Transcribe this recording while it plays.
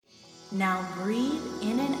Now breathe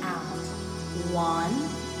in and out. 1,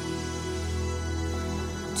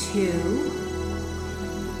 2,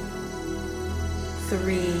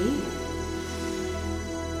 3.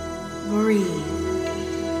 Breathe,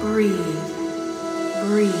 breathe,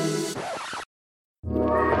 breathe.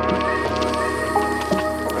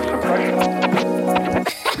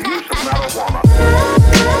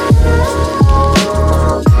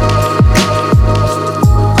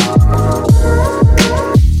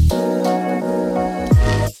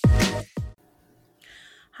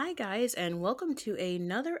 Hi guys, and welcome to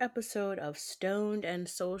another episode of Stoned and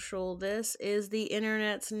Social. This is the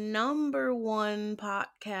internet's #1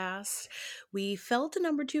 podcast. We fell to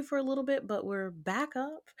 #2 for a little bit, but we're back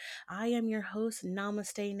up. I am your host,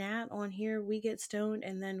 Namaste Nat. On here, we get stoned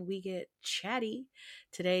and then we get chatty.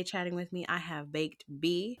 Today, chatting with me, I have Baked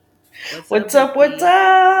B. What's up?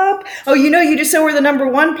 Oh, you just said we're the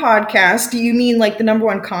 #1 podcast. Do you mean like the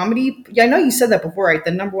 #1 comedy? Yeah, I know you said that before, right?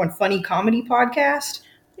 The #1 funny comedy podcast?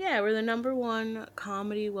 Yeah, we're the #1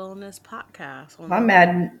 comedy wellness podcast. I'm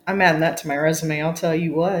adding that to my resume, I'll tell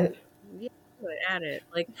you what. Yeah, add it.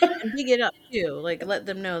 And big it up too. Let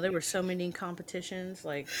them know there were so many competitions.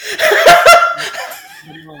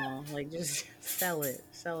 Just sell it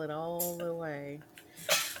all the way.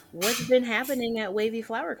 What's been happening at Wavy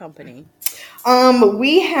Flower Company?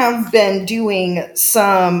 We have been doing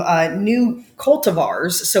some new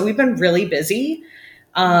cultivars, so we've been really busy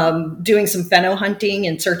doing some pheno hunting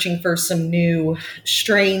and searching for some new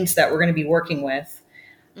strains that we're going to be working with.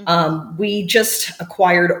 We just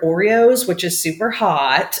acquired Oreos, which is super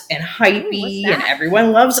hot and hypey, and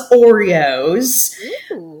everyone loves Oreos.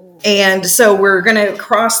 Ooh. And so we're going to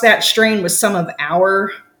cross that strain with some of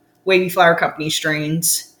our Wavy Flower Company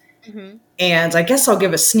strains. Mm-hmm. And I guess I'll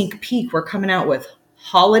give a sneak peek. We're coming out with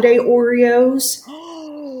holiday Oreos.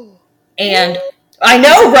 And I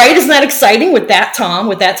know, right? Isn't that exciting with that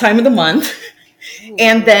time of the month?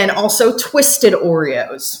 And then also twisted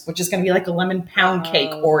Oreos, which is going to be like a lemon pound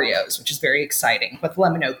cake Oreos, which is very exciting with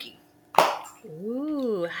lemon oaky.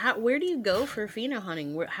 Ooh, where do you go for pheno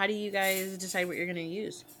hunting? How do you guys decide what you're going to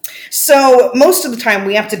use? So most of the time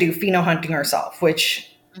we have to do pheno hunting ourselves,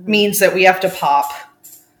 which means that we have to pop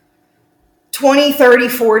 20, 30,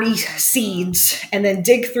 40 seeds and then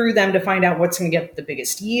dig through them to find out what's going to get the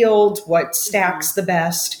biggest yield, what stacks the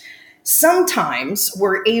best. Sometimes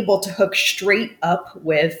we're able to hook straight up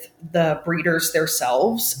with the breeders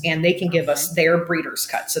themselves, and they can give us their breeder's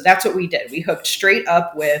cut. So that's what we did. We hooked straight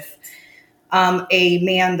up with a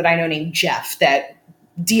man that I know named Jeff that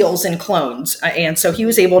deals in clones. And so he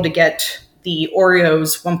was able to get the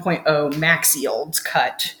Oreos 1.0 max yields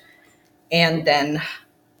cut and then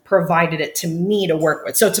provided it to me to work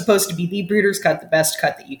with. So it's supposed to be the breeder's cut, the best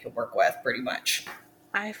cut that you can work with, pretty much.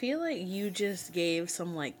 I feel like you just gave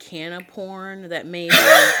some can of porn that maybe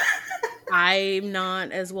I'm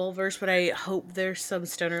not as well versed, but I hope there's some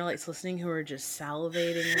stoner lights listening who are just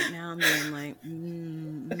salivating right now and being like,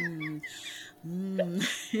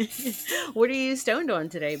 What are you stoned on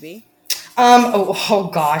today, B? Oh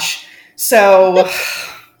gosh. So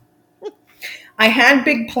I had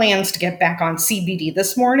big plans to get back on CBD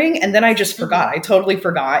this morning, and then I just forgot. I totally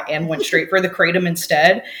forgot and went straight for the Kratom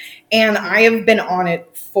instead. And I have been on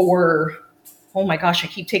it for, oh my gosh, I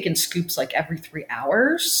keep taking scoops like every 3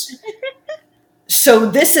 hours. So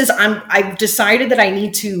I've decided that I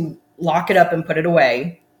need to lock it up and put it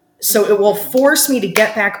away. So it will force me to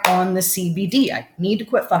get back on the CBD. I need to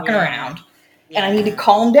quit fucking around. And I need to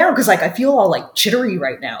calm down because I feel all jittery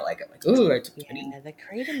right now. Ooh, the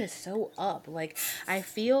Kratom is so up. I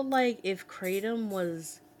feel like if Kratom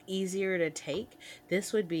was easier to take,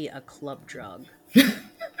 this would be a club drug.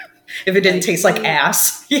 If it didn't taste like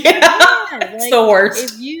ass. It's the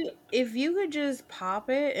worst. If you could just pop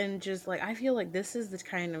it and just I feel like this is the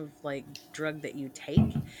kind of drug that you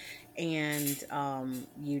take and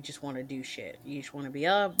you just want to do shit. You just want to be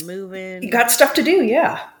up, moving. You got stuff to do,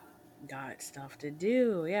 yeah. Got stuff to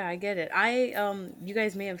do. Yeah, I get it. You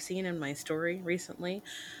guys may have seen in my story recently,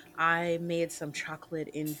 I made some chocolate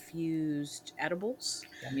infused edibles.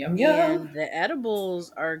 Yum, yum, yum. And the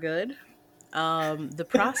edibles are good. The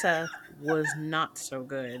process was not so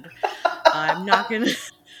good. I'm not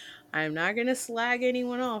gonna slag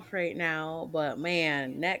anyone off right now, but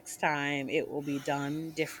man, next time it will be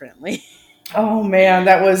done differently. Oh man,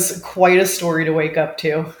 that was quite a story to wake up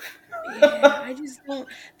to. Yeah, I just don't.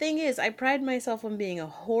 Thing is, I pride myself on being a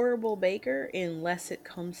horrible baker unless it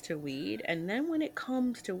comes to weed. And then when it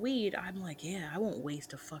comes to weed, I'm like, yeah, I won't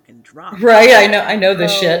waste a fucking drop. Right, I know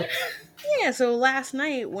this So shit. yeah, so last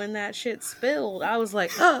night when that shit spilled, I was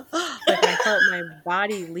like, like I felt my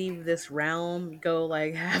body leave this realm, go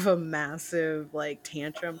like have a massive like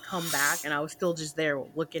tantrum, come back, and I was still just there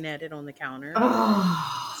looking at it on the counter.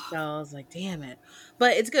 Oh. So I was like, damn it.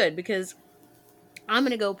 But it's good because I'm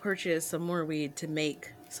gonna go purchase some more weed to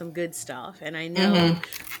make some good stuff. And I know Hmm.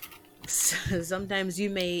 sometimes you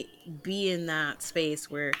may be in that space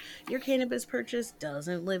where your cannabis purchase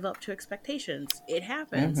doesn't live up to expectations. It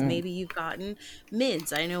happens. Hmm. Maybe you've gotten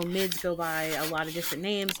mids. I know mids go by a lot of different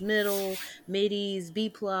names: middle, middies, B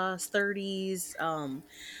plus, 30s.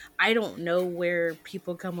 I don't know where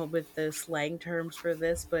people come up with the slang terms for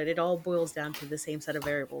this, but it all boils down to the same set of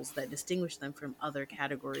variables that distinguish them from other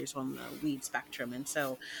categories on the weed spectrum. And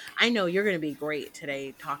so I know you're going to be great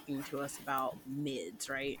today talking to us about mids,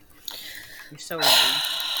 right? You're so ready.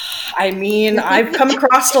 I mean, I've come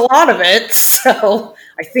across a lot of it, so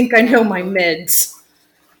I think I know my Oh, mids.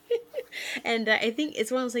 and I think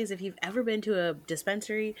it's one of those things. If you've ever been to a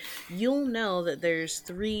dispensary, you'll know that there's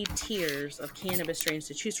three tiers of cannabis strains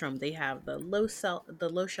to choose from. They have the low shelf,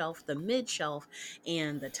 the mid shelf,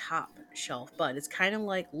 and the top shelf. But it's kind of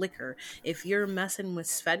like liquor. If you're messing with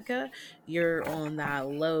Svedka, you're on that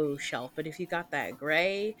low shelf. But if you got that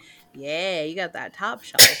gray, yeah, you got that top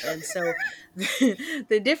shelf. And so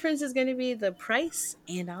the difference is going to be the price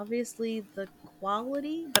and obviously the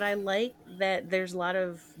quality, but I like that there's a lot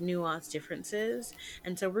of nuance differences.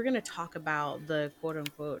 And so we're going to talk about the quote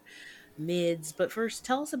unquote mids, but first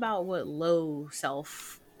tell us about what low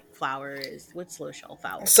shelf flower is. What's low shelf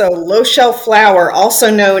flower? So, low shelf flower,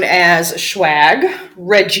 also known as swag,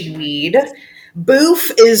 Reggie weed. Nice.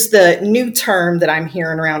 Boof is the new term that I'm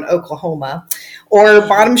hearing around Oklahoma. Or Yeah.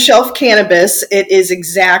 bottom shelf cannabis, it is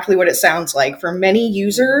exactly what it sounds like. For many Mhm.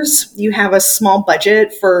 users, you have a small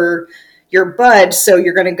budget for your bud, so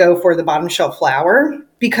you're going to go for the bottom shelf flower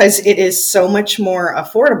because it Mhm. is so much more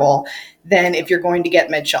affordable than if Yep. you're going to get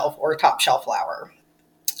mid shelf or top shelf flower.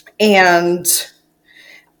 And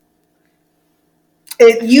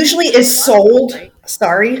it I think usually there's a is lot of those, sold, right?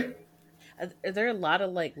 sorry. Are there a lot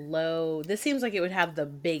of like low? This seems like it would have the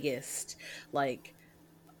biggest like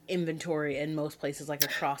inventory in most places like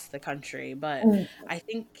across the country, but I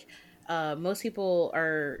think most people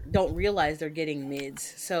are don't realize they're getting mids.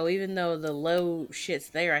 So even though the low shit's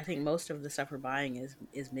there, I think most of the stuff we're buying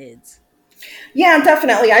is mids. Yeah,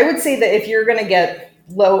 definitely. I would say that if you're going to get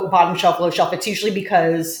low shelf, it's usually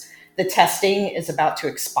because the testing is about to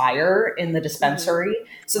expire in the Hmm. dispensary.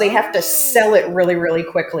 So they have to sell Oh, it really, really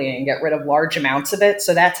quickly and get rid of large amounts of it.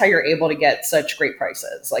 So that's how you're able to get such great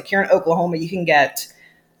prices. Like here in Oklahoma, you can get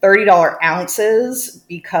 $30 ounces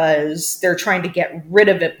because they're trying to get rid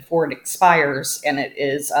of it before it expires and it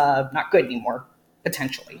is not good anymore,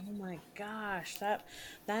 potentially. oh my gosh,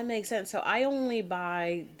 that makes sense. So I only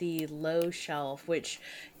buy the low shelf, which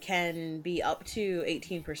can be up to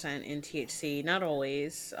 18% in THC. Not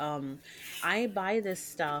always. I buy this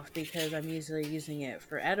stuff because I'm usually using it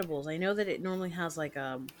for edibles. I know that it normally has like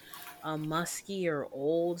a musky or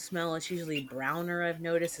old smell. It's usually browner. I've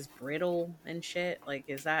noticed is brittle and shit. Like,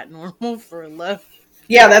 is that normal for low?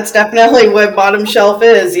 Yeah, that's definitely what bottom shelf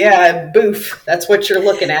is. Yeah, boof. That's what you're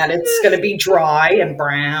looking at. It's going to be dry and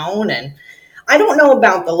brown. And I don't know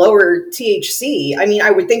about the lower THC. I mean,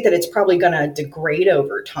 I would think that it's probably going to degrade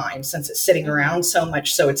over time since it's sitting Hmm. around so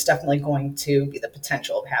much. So it's definitely going to be the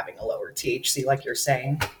potential of having a lower THC, like you're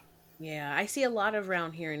saying. Yeah, I see a lot of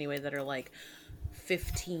around here anyway that are like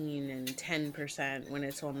 15 and 10% when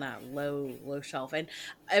it's on that low shelf. And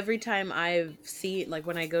every time I've seen, like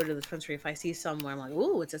when I go to the dispensary, if I see somewhere I'm like,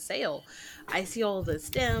 ooh, it's a sale, I see all the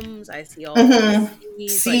stems, I see all the Hmm.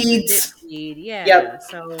 seeds, like the Seeds. ditch weed. Yeah, Yep.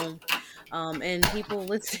 so and people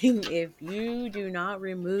listening, if you do not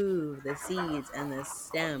remove the seeds and the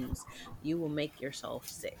stems, you will make yourself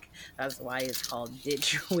sick. That's why it's called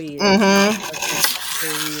ditch weed. It's not Hmm. healthy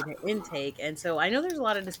for weed intake. And so I know there's a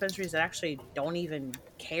lot of dispensaries that actually don't even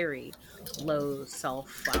carry low self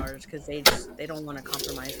flowers because they don't want to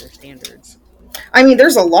compromise their standards. I mean,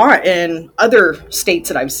 there's a lot in other states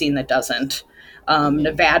that I've seen that doesn't. Hmm.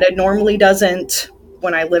 Nevada normally doesn't.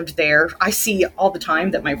 When I lived there, I see all the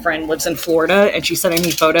time that my friend lives in Florida and she's sending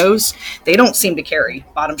me photos. They don't seem to carry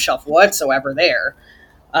bottom shelf whatsoever there.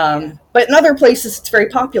 Yeah. But in other places, it's very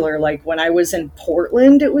popular. Like when I was in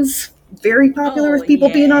Portland, it was very popular Oh with people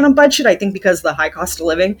being on yeah. a budget, I think because of the high cost of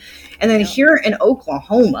living. And then Yep. here in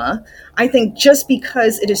Oklahoma, I think just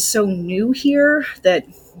because it is so new here that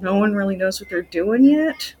no one really knows what they're doing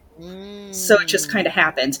yet. So it just kind Mm. of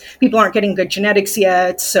happens. People aren't getting good genetics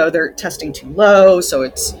yet, so they're testing too low. So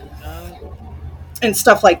it's, Oh. and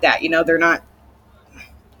stuff like that. They're not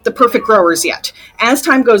the perfect growers yet. As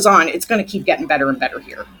time goes on, it's going to keep getting better and better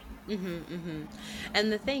here. Mm-hmm, mm-hmm.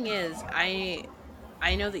 And the thing is,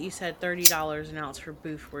 I know that you said $30 an ounce for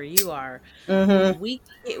boof where you are. Mm-hmm. We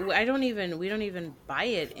don't even buy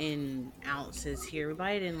it in ounces here. We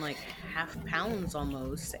buy it in like half pounds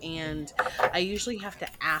almost. And I usually have to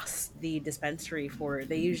ask the dispensary for it.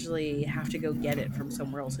 They usually have to go get it from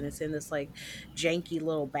somewhere else. And it's in this like janky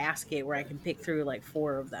little basket where I can pick through like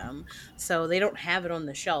four of them. So they don't have it on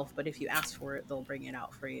the shelf, but if you ask for it, they'll bring it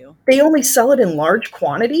out for you. They only sell it in large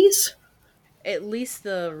quantities. At least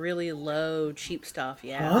the really low, cheap stuff,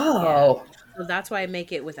 yeah, yeah. Oh, So that's why I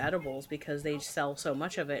make it with edibles because they sell so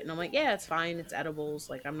much of it. And I'm like, yeah, it's fine. It's edibles.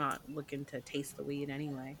 Like, I'm not looking to taste the weed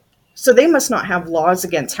anyway. so they must not have laws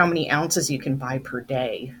against how many ounces you can buy per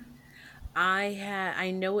day.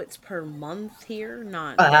 I know it's per month here,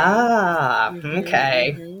 not day. Ah, Mm-hmm,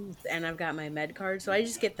 okay. mm-hmm. And I've got my med card, so I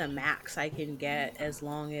just get the max I can get as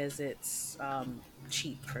long as it's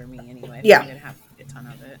cheap for me anyway, if I'm Yeah. gonna have a ton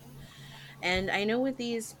of it. And I know with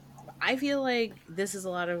these, I feel like this is a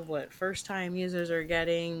lot of what first time users are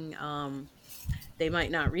getting. They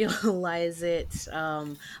might not realize it. A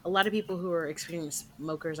lot of people who are experienced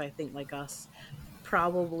smokers, I think, like us,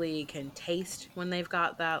 probably can taste when they've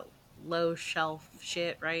got that low shelf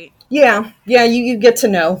shit, right? Yeah. Yeah, you get to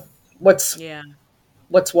know what's Yeah.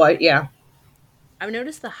 what's what, yeah. I've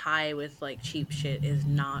noticed the high with like cheap shit is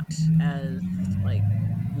not as like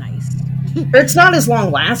nice. It's not as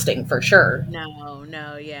long lasting for sure. No,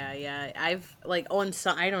 no, yeah, yeah. I've like on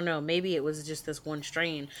some, I don't know, maybe it was just this one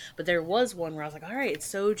strain, but there was one where I was like, all right, it's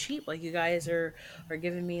so cheap. Like you guys are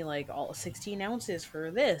giving me like all 16 ounces for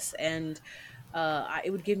this, and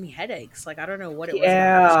it would give me headaches. Like I don't know what it was about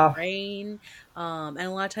the Yeah. strain. And a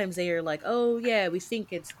lot of times they are like, oh yeah, we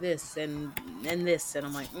think it's this and this, and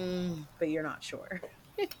I'm like, but you're not sure.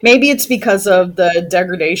 Maybe it's because of the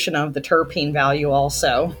degradation of the terpene value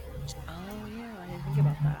also. Oh yeah, I didn't think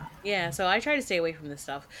about that. Yeah, so I try to stay away from this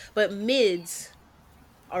stuff, but mids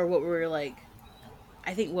are what we're like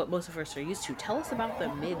I think what most of us are used to. Tell us about the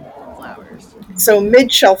mid flowers. So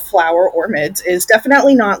mid shelf flower or mids is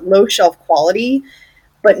definitely not low shelf quality,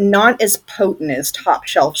 but not as potent as top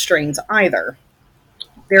shelf strains either.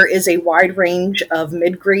 There is a wide range of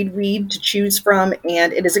mid grade weed to choose from,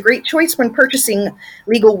 and it is a great choice when purchasing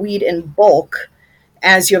legal weed in bulk,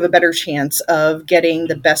 as you have a better chance of getting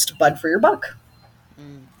the best bud for your buck.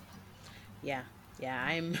 Mm, yeah,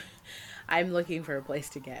 yeah. I'm looking for a place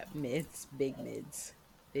to get mids, big mids,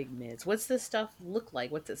 big mids. What's this stuff look like?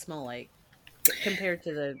 What's it smell like compared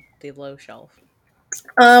to the low shelf?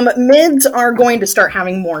 Mids are going to start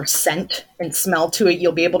having more scent and smell to it.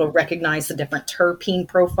 You'll be able to recognize the different terpene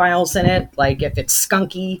profiles in it, like if it's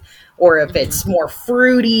skunky or if Mm-hmm. it's more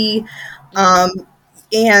fruity. Mm-hmm.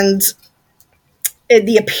 And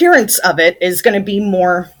the appearance of it is going to be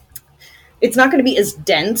more, it's not going to be as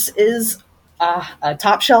dense as a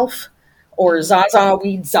top shelf or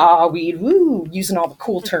Mm-hmm. Zaza weed, woo, using all the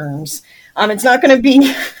cool terms. It's not going to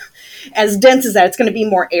be as dense as that. It's going to be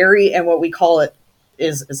more airy, and what we call it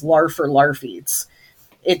is larf or larfeeds.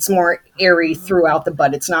 It's more airy throughout the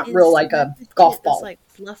bud. It's not real Is like that a the golf shit that's ball. like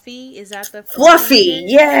fluffy? Is that the fluffy Fluffy, shit?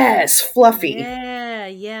 yes, fluffy. Yeah,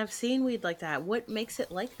 yeah. I've seen weed like that. What makes it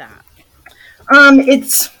like that?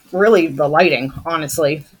 It's really the lighting,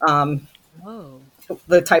 honestly. Whoa.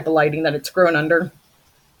 The type of lighting that it's grown under.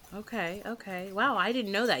 Okay, okay. Wow, I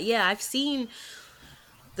didn't know that. Yeah, I've seen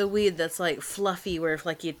the weed that's like fluffy where if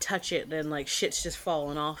like you touch it then like shit's just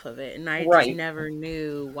falling off of it and I just Right. never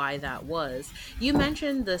knew why that was. You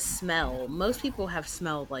mentioned the smell. Most people have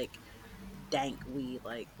smelled like dank weed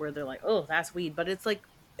like where they're like, "Oh, that's weed," but it's like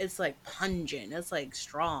pungent. It's like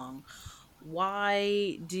strong.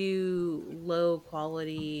 Why do low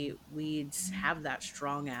quality weeds have that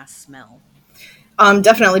strong ass smell?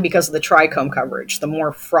 Definitely because of the trichome coverage. The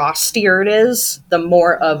more frostier it is, the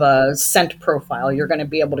more of a scent profile you're going to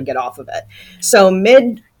be able to get off of it. So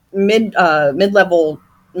mid level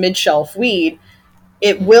mid shelf weed,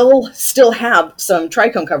 it Mhm. will still have some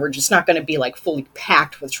trichome coverage. It's not going to be like fully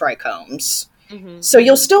packed with trichomes. Mhm. So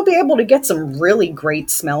you'll Mhm. still be able to get some really great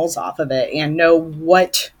smells off of it and know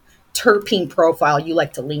what terpene profile you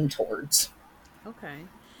like to lean towards. Okay.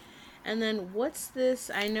 And then what's this?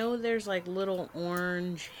 I know there's like little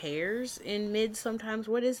orange hairs in mid sometimes.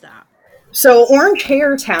 What is that? So orange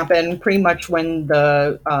hairs happen pretty much when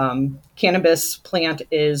the cannabis plant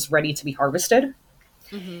is ready to be harvested,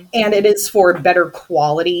 Mhm. and it Mhm. is for better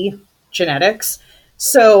quality genetics.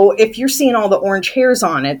 So if you're seeing all the orange hairs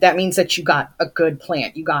on it, that means that you got a good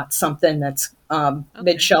plant. You got something that's mid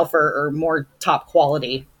Okay. shelf or more top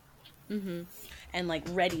quality. Mm-hmm. And like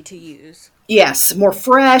ready to use. Yes, more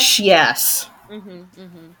fresh. Yes. Mm-hmm.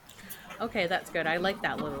 Mm-hmm. Okay, that's good. I like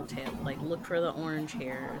that little tip. Like, look for the orange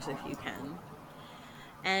hairs if you can.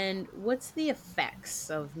 And what's the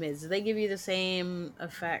effects of mids? Do they give you the same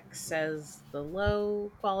effects as the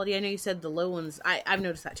low quality? I know you said the low ones. I've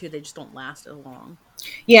noticed that too. They just don't last as long.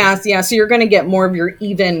 Yeah, yeah. So you're going to get more of your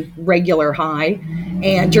even regular high,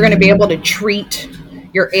 and you're going to be able to treat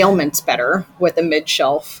your ailments better with a mid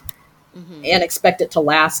shelf Mm-hmm. and expect it to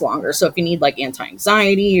last longer. So if you need like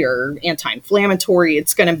anti-anxiety or anti-inflammatory,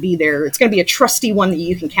 it's going to be there. It's going to be a trusty one that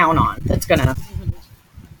you can count on. That's going to Mm-hmm.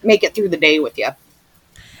 make it through the day with you.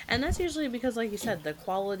 And that's usually because, like you said, the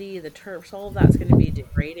quality, the terps, all of that's going to be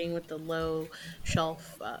degrading with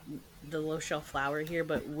shelf, the low shelf flower here.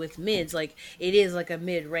 But with mids, like it is like a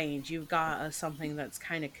mid range. You've got something that's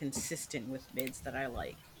kind of consistent with mids that I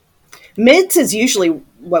like. Mids is usually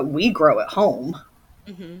what we grow at home.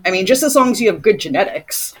 Mm-hmm. I mean, Mm-hmm. just as long as you have good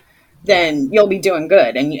genetics, Yeah. then you'll be doing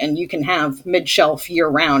good, and you can have mid shelf year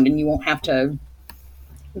round, and you won't have to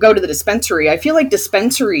go to the dispensary. I feel like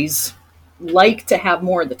dispensaries like to have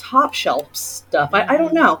more of the top shelf stuff. I don't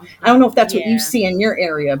Mm-hmm. know. I Mm-hmm. don't know if that's what you Yeah. see in your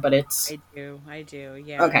area, but it's I do. I do.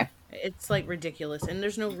 Yeah. okay. It's like ridiculous. And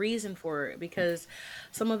there's no reason for it because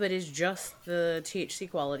some of it is just the THC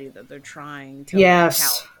quality that they're trying to like tout.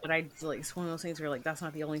 Yes, But I like it's one of those things where like that's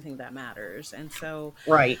not the only thing that matters. And so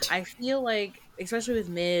right. I feel like especially with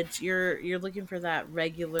mids, you're looking for that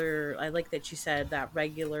regular I like that you said that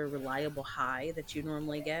regular reliable high that you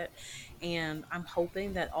normally get. And I'm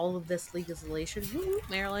hoping that all of this legalization, woo,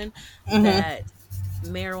 Maryland, Hmm. that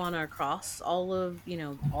marijuana across all of the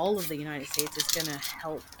United States is going to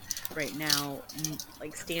help right now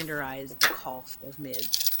like standardize the cost of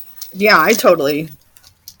mids. Yeah, I totally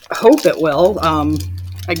hope it will.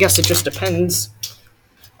 I guess it just depends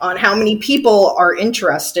on how many people are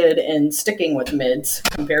interested in sticking with mids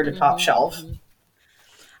compared to top Hmm. shelf. Hmm.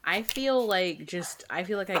 I feel like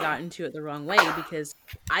I got into it the wrong way because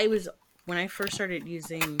I was when I first started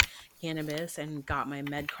using cannabis and got my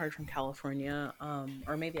med card from California,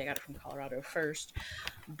 or maybe I got it from Colorado first,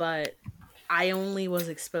 but I only was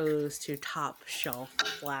exposed to top shelf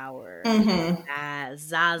flower, Hmm.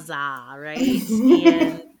 Zaza, right?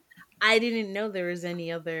 And I didn't know there was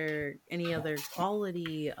any other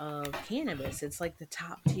quality of cannabis. It's like the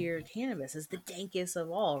top tier cannabis. It's the dankest of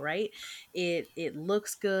all, right? It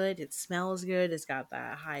looks good, it smells good, it's got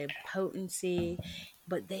that high potency,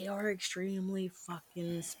 but they are extremely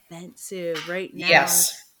fucking expensive. Right now,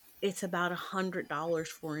 Yes. it's about $100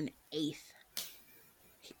 for an eighth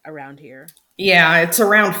around here. Yeah, it's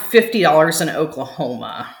around $50 in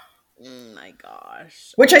Oklahoma, My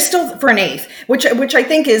gosh. which I still for an eighth, which I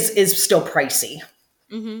think is still pricey.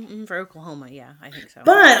 Mm-hmm, for Oklahoma, yeah, I think so.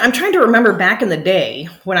 But I'm trying to remember back in the day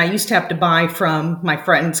when I used to have to buy from my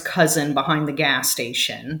friend's cousin behind the gas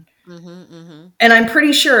station. Mm-hmm, mm-hmm. And I'm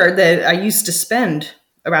pretty sure that I used to spend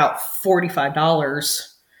about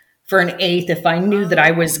 $45 for an eighth if I knew that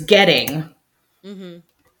I Oh. was getting Mm-hmm.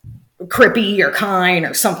 Crippy or Kine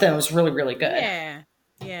or something that was really, really good. Yeah.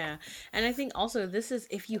 Yeah. And I think also this is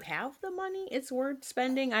if you have the money, it's worth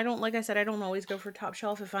spending. I don't like I said, I don't always go for top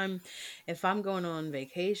shelf. If I'm going on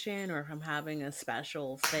vacation or if I'm having a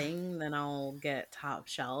special thing, then I'll get top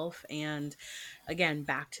shelf. And again,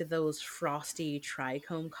 back to those frosty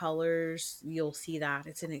trichome colors, you'll see that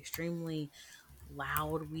it's an extremely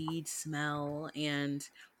loud weed smell. And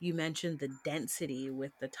you mentioned the density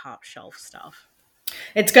with the top shelf stuff.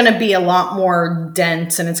 It's going to be a lot more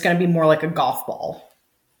dense and it's going to be more like a golf ball.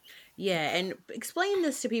 Yeah, and explain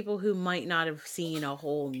this to people who might not have seen a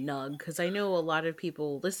whole nug, because I know a lot of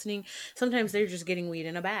people listening, sometimes they're just getting weed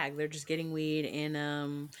in a bag. They're just getting weed in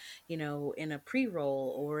in a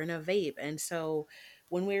pre-roll or in a vape. And so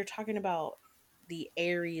when we were talking about the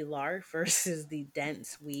airy lark versus the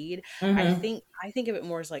dense weed, Mm-hmm. I think of it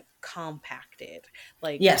more as like compacted.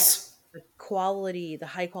 Like Yes. the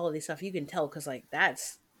high quality stuff you can tell because like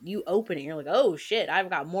that's you open it, you're like, oh shit, I've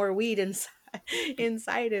got more weed inside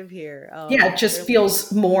inside of here. Yeah, it just They're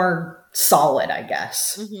feels more solid, I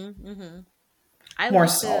guess. hmm. I More like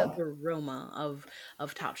solid. the aroma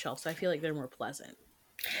of top shelf, so I feel like they're more pleasant.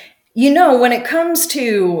 You know, when it comes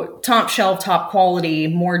to top shelf, top quality,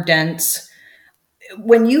 more dense,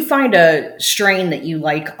 when you find a strain that you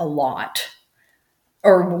like a lot,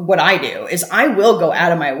 or what I do is I will go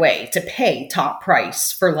out of my way to pay top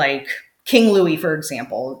price for like King Louis, for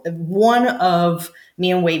example, one of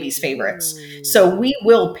me and Wavy's favorites. So Ooh. we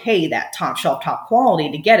will pay that top shelf, top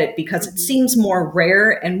quality to get it because it Mm-hmm. seems more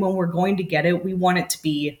rare. And when we're going to get it, we want it to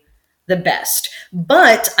be the best.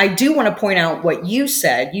 But I do want to point out what you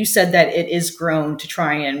said. You said that it is grown to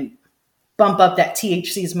try and bump up that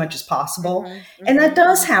THC as much as possible. Mm-hmm. And that Mm-hmm.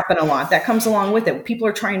 does Mm-hmm. happen a lot. That comes along with it. People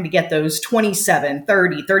are trying to get those 27,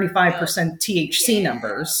 30, Yep. 35% THC Yeah.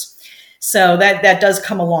 numbers. So that does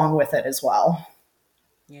come along with it as well.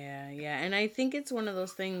 Yeah, yeah. And I think it's one of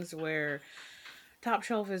those things where top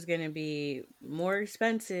shelf is going to be more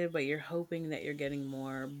expensive, but you're hoping that you're getting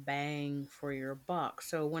more bang for your buck.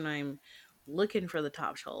 So when I'm looking for the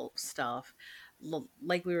top shelf stuff,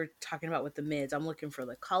 like we were talking about with the mids, I'm looking for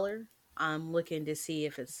the color. I'm looking to see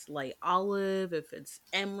if it's light olive, if it's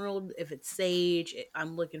emerald, if it's sage.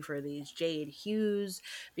 I'm looking for these jade hues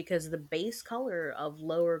because the base color of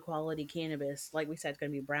lower quality cannabis, like we said, is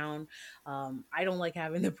going to be brown. I don't like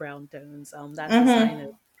having the brown tones. That's a sign Mm-hmm.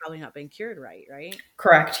 of probably not been cured right, right?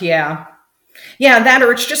 Correct. Yeah. Yeah, that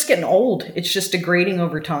or it's just getting old. It's just degrading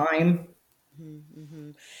over time.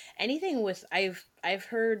 Mm-hmm. Anything with I've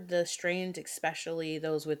heard the strains, especially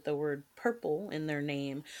those with the word purple in their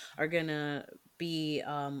name, are gonna be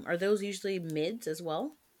are those usually mids as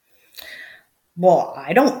well? Well,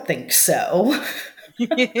 I don't think so.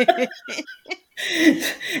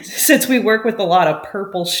 Since we work with a lot of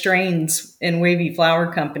purple strains in Wavy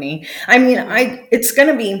Flower Company. I mean, Hmm. I it's going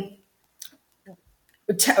to be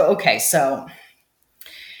okay, so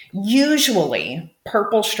usually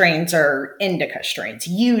purple strains are indica strains,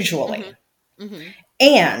 Hmm. usually. Hmm.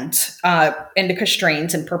 And indica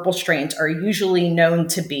strains and purple strains are usually known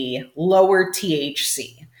to be lower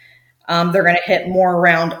THC. They're going to hit more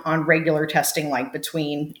around on regular testing, like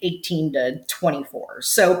between 18 to 24.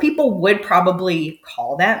 So people would probably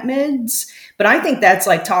call that mids, but I think that's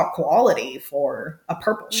like top quality for a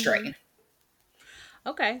purple Hmm. strain.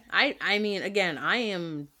 Okay. I mean, again, I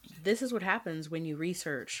am this is what happens when you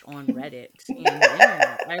research on Reddit and the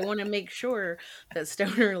internet. I want to make sure that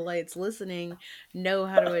stoner lights listening know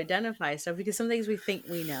how to identify stuff because some things we think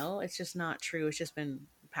we know, it's just not true. It's just been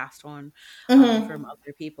passed on from Mm-hmm.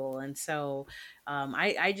 other people. And so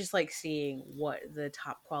I just like seeing what the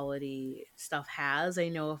top quality stuff has. I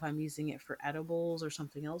know if I'm using it for edibles or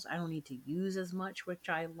something else, I don't need to use as much, which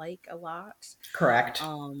I like a lot. Correct.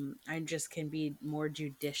 I just can be more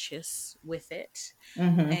judicious with it.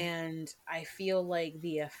 Mm-hmm. And I feel like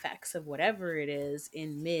the effects of whatever it is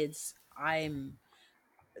in mids, I'm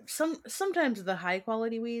sometimes the high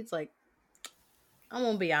quality weeds, like I'm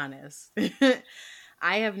gonna be honest.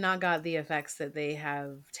 I have not got the effects that they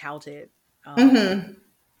have touted. Um Mm-hmm.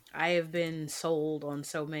 I have been sold on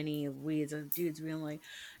so many weeds of dudes being like,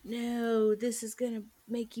 no, this is gonna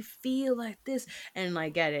make you feel like this. And I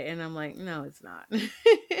get it. And I'm like, no, it's not.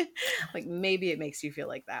 Like maybe it makes you feel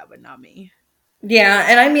like that, but not me. Yeah,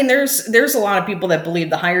 and I mean, there's a lot of people that believe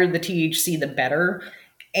the higher the THC, the better.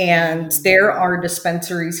 And there Mm. are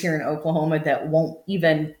dispensaries here in Oklahoma that won't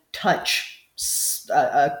even touch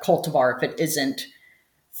a cultivar if it isn't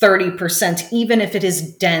 30%, even if it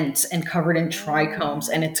is dense and covered in trichomes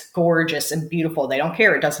and What? it's gorgeous and beautiful. They don't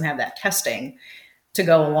care. It doesn't have that testing to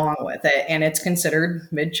go along Wow. with it. And it's considered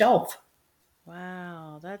mid shelf.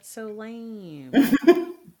 Wow. That's so lame.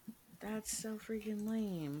 That's so freaking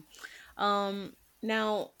lame.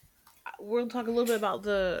 Now we'll talk a little bit about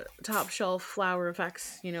the top shelf flower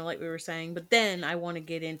effects, like we were saying, but then I want to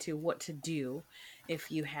get into what to do if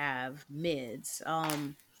you have mids.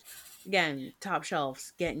 Again, top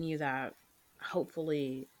shelves getting you that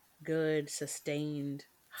hopefully good sustained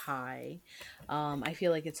high. I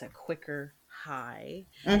feel like it's a quicker high,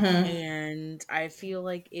 Mm-hmm. and I feel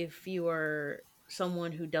like if you are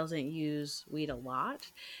someone who doesn't use weed a lot,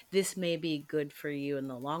 this may be good for you in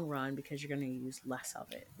the long run because you're going to use less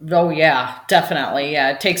of it. Oh yeah, definitely. Yeah,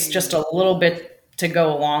 it takes just a little Mhm. bit to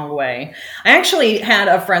go a long way. I actually had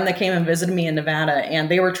a friend that came and visited me in Nevada, and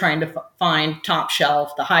they were trying to find top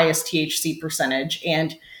shelf, the highest THC percentage.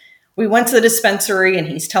 And we went to the dispensary, and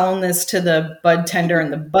he's telling this to the bud tender,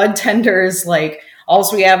 and the bud tender is like, "All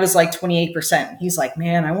we have is like 28%." He's like,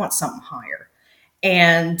 "Man, I want something higher."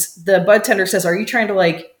 And the bud tender says, "Are you trying to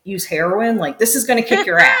like use heroin? Like this is going to kick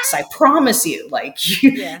your ass. I promise you. Like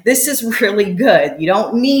Yeah. this is really good. You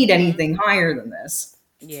don't need Hmm. anything higher than this."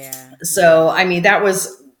 Yeah. So, Yeah. I mean, that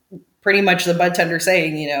was pretty much the bud tender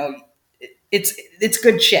saying, it's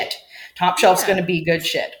good shit. Top shelf's going Yeah. to be good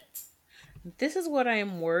shit. This is what I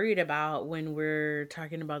am worried about when we're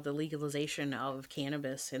talking about the legalization of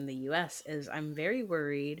cannabis in the US is I'm very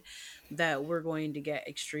worried that we're going to get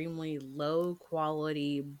extremely low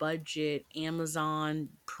quality budget Amazon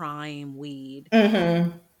Prime weed, Hmm.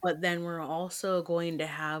 but then we're also going to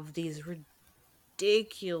have these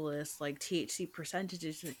ridiculous like THC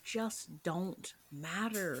percentages that just don't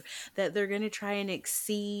matter, that they're going to try and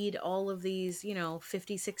exceed all of these,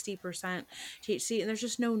 50-60% THC, and there's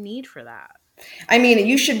just no need for that. I mean,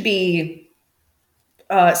 you should be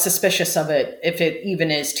suspicious of it if it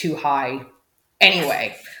even is too high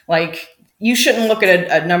anyway. Like, you shouldn't look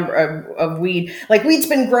at a number of weed. Like, weed's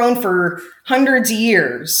been grown for hundreds of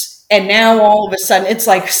years, and now all of a sudden it's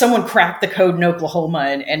like someone cracked the code in Oklahoma,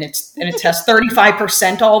 and it tests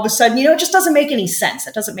 35% all of a sudden. It just doesn't make any sense.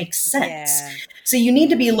 It doesn't make sense. Yeah. So you need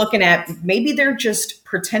to Yeah. be looking at, maybe they're just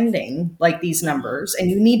pretending like these Mhm. numbers,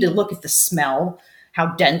 and you need to look at the smell, how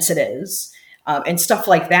dense it is, and stuff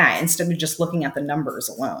like that, instead of just looking at the numbers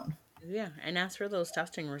alone. Yeah, and ask for those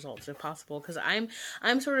testing results if possible, because I'm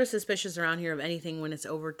sort of suspicious around here of anything when it's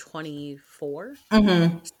over 24.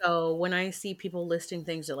 Hmm. So when I see people listing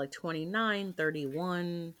things at like 29,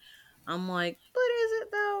 31, I'm like, but is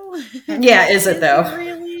it though? Yeah, is it Is it though?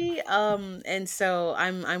 really? And so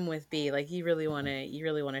I'm with B. Like, you really want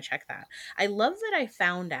to check that. I love that I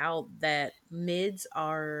found out that mids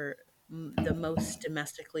are the most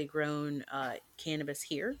domestically grown cannabis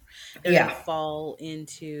here. They're going Yeah. to fall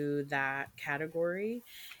into that category,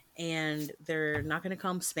 and they're not going to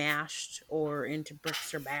come smashed or into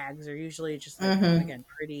bricks or bags. They're usually just like, Hmm. again,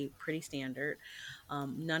 pretty standard.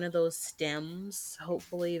 None of those stems,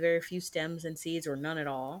 hopefully very few stems and seeds, or none at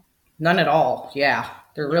all. None at all. Yeah.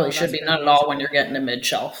 There None at really all. should That's be going to none at be a all when you're selling getting point. to mid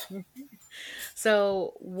shelf.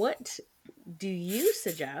 So what do you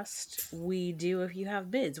suggest we do if you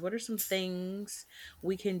have mids? What are some things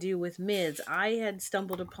we can do with mids? I had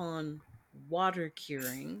stumbled upon water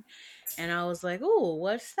curing, and I was like, "Oh,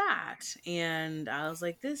 what's that?" And I was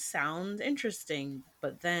like, "This sounds interesting."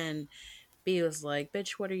 But then B was like,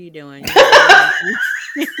 "Bitch, what are you doing?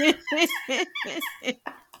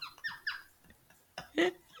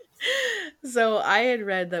 So I had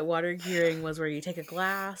read that water curing was where you take a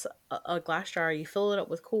glass jar, you fill it up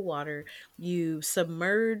with cool water, you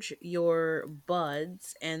submerge your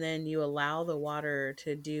buds, and then you allow the water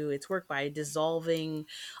to do its work by dissolving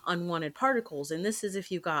unwanted particles. And this is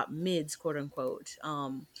if you got mids, quote unquote.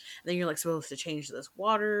 Then you're like supposed to change this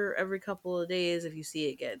water every couple of days. If you see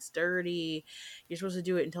it gets dirty, you're supposed to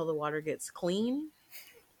do it until the water gets clean,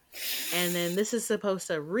 and then this is supposed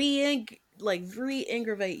to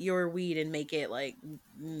re-aggravate your weed and make it like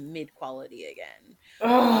mid quality again. Um,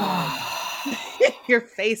 Oh, your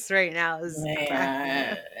face right now is cracking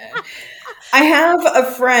man. up. I have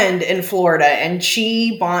a friend in Florida, and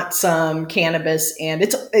she bought some cannabis, and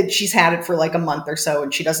she's had it for like a month or so,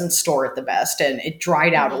 and she doesn't store it the best, and it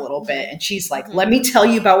dried out a Mhm, little bit, mhm, and she's like, mhm. "Let me tell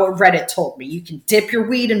you about what Reddit told me. You can dip your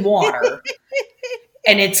weed in water,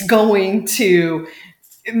 and it's going to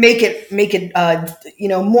make it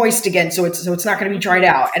moist again, so it's not going to be dried Mhm.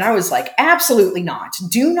 out." And I was like, absolutely not.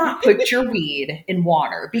 Do not put your weed in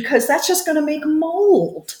water, because that's just going to make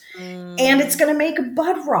mold, and it's Mm, going to make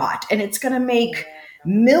bud rot, and it's going to make yeah.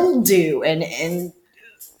 mildew, and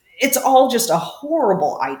it's all just a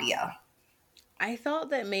horrible idea. I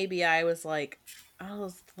thought that maybe I was like,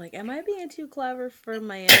 am I being too clever for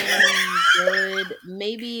my own good?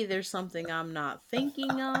 Maybe there's something I'm not thinking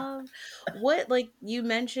of. What, like you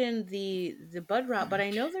mentioned the bud rot, but I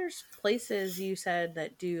know there's places you said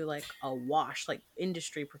that do like a wash, like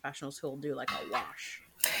industry professionals who will do like a wash.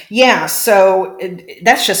 Yeah, so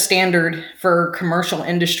that's just standard for commercial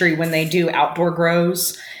industry when they do outdoor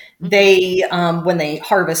grows. Mhm. They, when they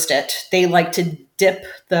harvest it, they like to dip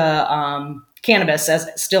the cannabis as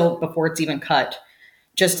still before it's even cut,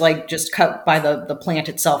 Mhm. just cut by the plant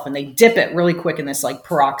itself, and they dip it really quick in this like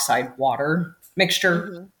peroxide water mixture,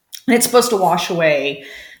 Mhm. and it's supposed to wash away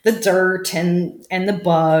the dirt and the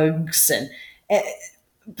bugs, and eh,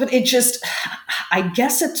 but it just, I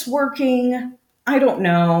guess it's working. I don't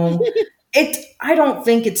know. I don't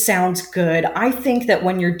think it sounds good. I think that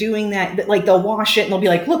when you're doing that, like, they'll wash it and they'll be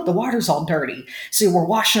like, look, the water's all dirty. So we're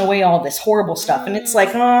washing away all this horrible stuff. And it's like,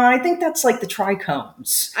 Mm. oh, I think that's like the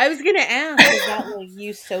trichomes. I was gonna ask, is that like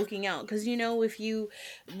you soaking out? Because if you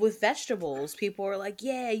with vegetables, people are like,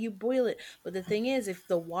 yeah, you boil it. But the thing is, if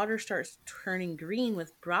the water starts turning green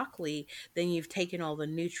with broccoli, then you've taken all the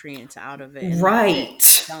nutrients out of it, and that's it.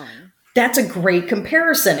 Right. Done. That's a great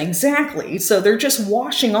comparison. Exactly. So they're just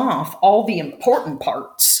washing off all the important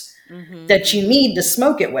parts Mm-hmm. that you Mm-hmm. need to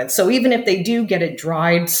smoke it with. So even if they do get it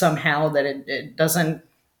dried somehow, that it doesn't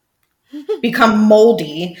become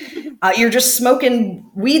moldy. You're just smoking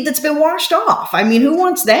weed that's been washed off. I mean, who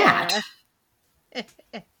wants that? Yeah.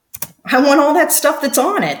 I want all that stuff that's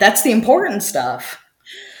on it. That's the important stuff.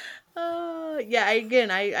 Yeah,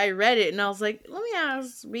 I read it and I was like, let me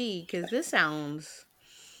ask B because this sounds.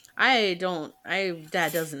 I don't. I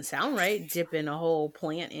That doesn't sound right. Dipping a whole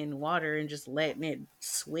plant in water and just letting it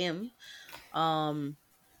swim. Um,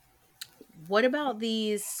 what about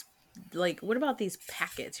these? What about these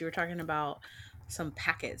packets? You were talking about some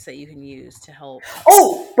packets that you can use to help.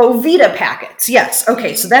 Oh, Bovita packets. Yes.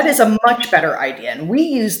 Okay. So Mhm. that is a much better idea. And we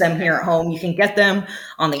use them Okay. here at home. You can get them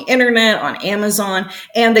on the internet, on Amazon,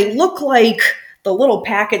 and they look like the little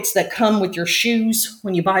packets that come with your shoes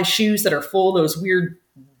when you buy shoes that are full of those weird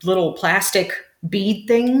little plastic bead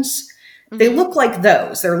things. They Mhm. look like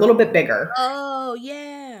those. They're a little bit bigger. Oh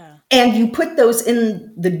yeah. And you put those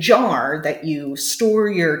in the jar that you store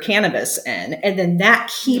your cannabis in, and then that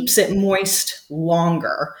Mhm. keeps it moist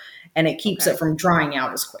longer and it keeps Okay. it from drying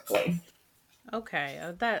out as quickly. Okay.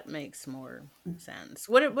 That makes more sense.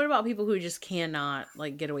 What about people who just cannot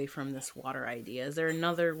get away from this water idea? Is there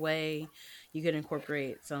another way you could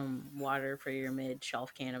incorporate some water for your mid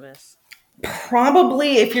shelf cannabis?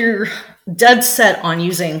 Probably if you're dead set on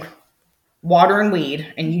using water and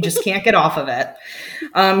weed and you just can't get off of it,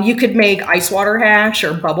 you could make ice water hash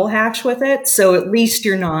or bubble hash with it. So at least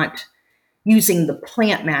you're not using the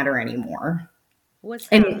plant matter anymore. What's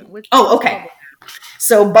that? And oh, What's okay. bubble?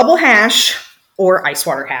 So bubble hash or ice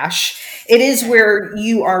water hash, it is Okay. where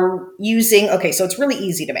you are using, okay, so it's really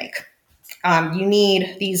easy to make. You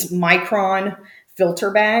need these micron filter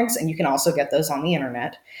bags, and you can also get those on the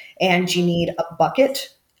internet. And you Mhm. need a bucket,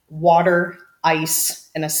 water, ice,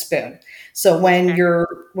 and a spoon. So when Okay. your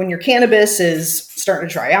cannabis is starting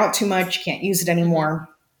to dry out too much, you can't use it Mhm. anymore,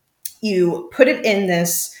 you put it in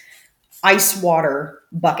this ice water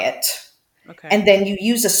bucket, Okay. and then you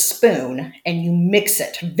use a spoon and you mix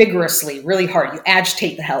it vigorously, really hard. You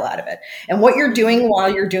agitate the hell out of it. And what you're Mhm. doing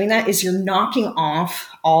while you're doing that is you're knocking off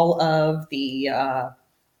all of the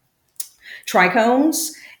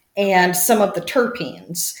trichomes and Okay. some of the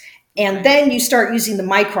terpenes. And Okay. then you start using the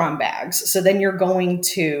micron bags. So then you're going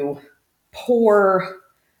to pour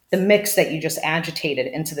the mix that you just agitated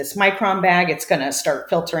into this micron bag. It's going to start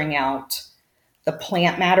filtering out the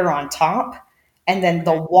plant matter on top. And then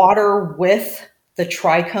the Okay. water with the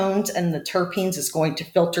trichomes and the terpenes is going to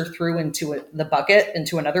filter through into the bucket,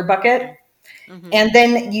 into another bucket. Okay. Mhm. And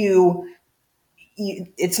then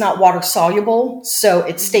it's not water soluble, so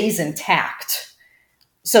it Mhm. stays intact.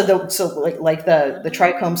 So the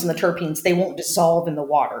trichomes and the Oh. terpenes, they won't dissolve in the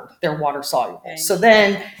water. They're water soluble. Okay. So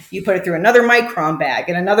then you put it through another micron bag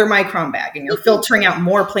and another micron bag, and you're filtering out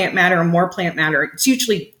more plant matter and more plant matter. It's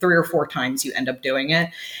usually 3 or 4 times you end up doing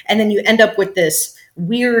it. And then you end up with this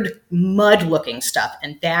weird mud looking stuff,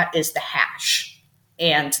 and that is the hash.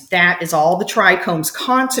 And that is all the trichomes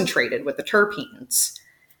concentrated with the terpenes.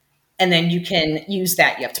 And then you can use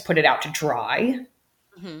that. You have to put it out to dry.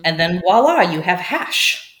 Mhm. And then voila, you have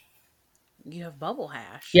hash. You have bubble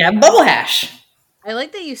hash. You have bubble hash. I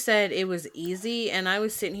like that you said it was easy, and I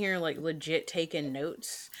was sitting here legit taking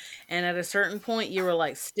notes. And at a certain point, you were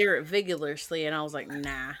like, "Stir it vigorously," and I was like,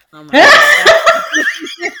 "Nah, I'm out."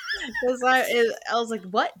 Because I was like,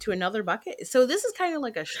 "What? To another bucket?" So this is kind of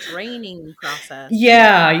like a straining process.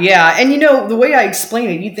 Yeah, yeah. And the way I explain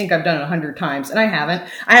it, you'd think I've done it 100 times, and I haven't.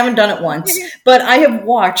 I haven't done it once, but I have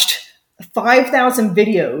watched 5,000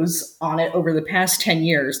 videos on it over the past 10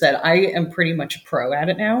 years that I am pretty much a pro at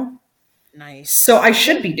it now. So Nice. I Yeah,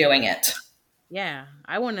 should be doing it. yeah.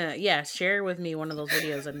 I want to. Yeah, share with me one of those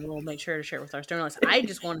videos, and we'll make sure to share it with our stone list. I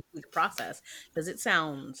just want to see the process because it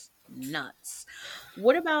sounds nuts.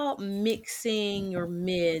 What about mixing your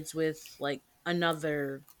mids with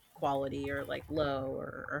another quality or low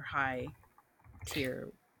or high tier?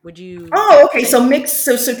 Would you Oh, okay.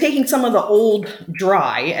 say? So taking some of the old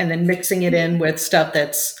dry and then mixing it Mhm, in with stuff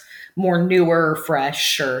that's more newer,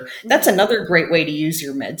 fresh, or that's mhm. another great way to use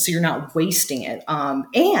your mid. So you're not wasting it.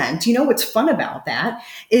 And you know what's fun about that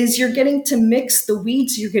is you're Mhm. getting to mix the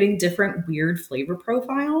weeds. You're getting different weird flavor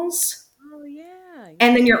profiles, Oh yeah,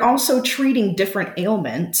 and then yeah. you're also treating different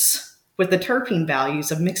ailments with the terpene values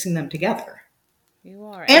of mixing them together. You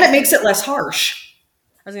are, And and it you makes can. it less harsh.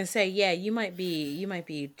 I was gonna say, yeah, you might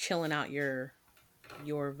be chilling out your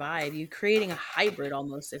vibe. You're creating a hybrid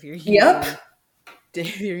almost if you're Yep. using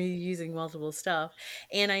if you're using multiple stuff.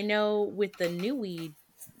 And I know with the new weed,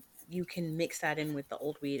 you can mix that in with the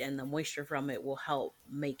old weed, and the moisture from it will help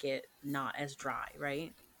make it not as dry,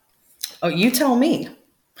 right? Oh, you tell me.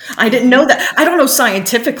 I didn't know that. I don't know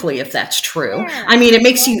scientifically if that's true. Yeah. I mean, it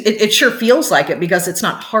makes you, it sure feels like it because it's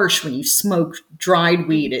not harsh when you smoke dried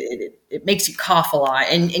weed. It makes you cough a lot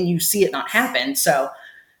and you see it not happen. So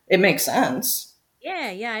it makes sense.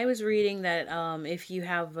 Yeah, yeah. I was reading that if you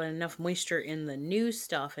have enough moisture in the new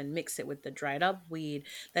stuff and mix it with the dried up weed,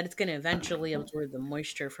 that it's going to eventually absorb the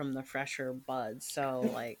moisture from the fresher buds. So,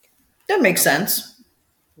 like, That makes I love sense.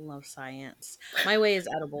 love science. My way is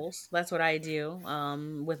edibles. That's what I do.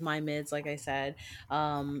 With my mids, like I said,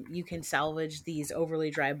 you can salvage these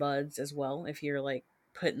overly dry buds as well if you're like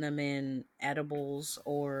putting them in edibles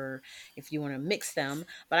or if you want to mix them.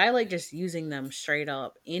 But I like just using them straight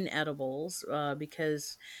up in edibles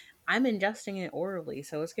because I'm ingesting it orally,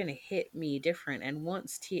 so it's going to hit me different. And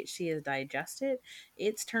once THC is digested,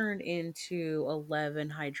 it's turned into 11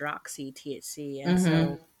 hydroxy THC, and Hmm.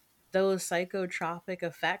 so those psychotropic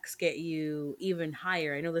effects get you even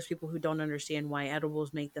higher. I know there's people who don't understand why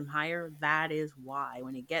edibles make them higher. That is why.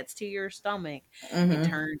 When it gets to your stomach, it Hmm.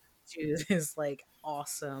 turns to this like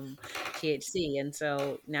awesome THC. And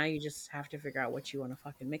so now you just have to figure out what you want to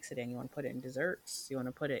fucking mix it in. You want to put it in desserts, you want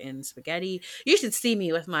to put it in spaghetti. You should see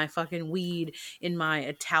me with my fucking weed in my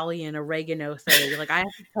Italian oregano thing. Like I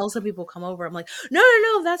have to tell some people come over. I'm like, no, no,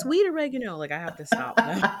 no, that's weed oregano. Like I have to stop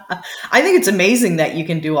them. I think it's amazing that you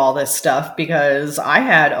can do all this stuff because I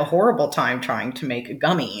had a horrible time trying to make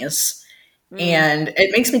gummies. Mm. And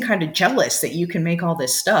it makes me kind of jealous that you can make all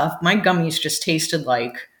this stuff. My gummies just tasted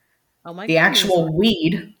like Oh, my the gummies actual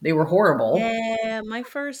weed. They were horrible. yeah, my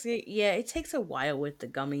first yeah, it takes a while with the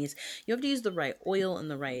gummies. You have to use the right oil and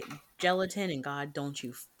the right gelatin, and God, don't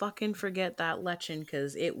you fucking forget that lechin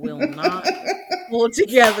because it will not hold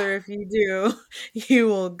together if you do. You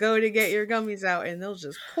will go to get your gummies out and they'll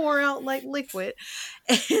just pour out like liquid.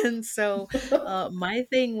 And so my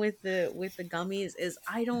thing with the gummies is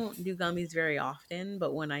I don't do gummies very often,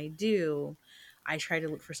 but when I do, I try to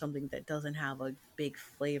look for something that doesn't have a big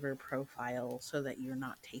flavor profile so that you're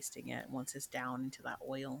not tasting it once it's down into that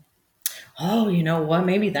oil. Oh, you know what?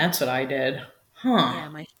 Maybe that's what I did. Huh. Yeah,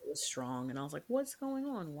 my shit was strong and I was like, what's going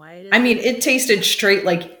on? Why I does mean, it it tasted straight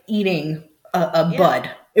like eating a Yeah.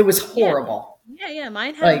 bud. It was Yeah. horrible. Yeah, yeah.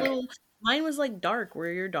 Mine had Like, little mine was like dark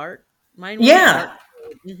where you're dark. Mine was a dark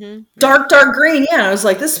yeah, Yep, dark, yep. dark green. Yeah, I was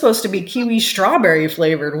like, this is supposed to be kiwi strawberry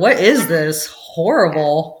flavored. What is this?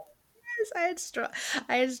 Horrible. Yes,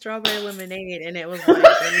 I had strawberry lemonade, and it was like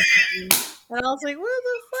very green, and I was like, "What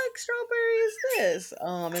the fuck strawberry is this?"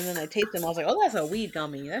 And then I tasted them. I was like, "Oh, that's a weed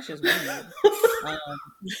gummy. That's just weed."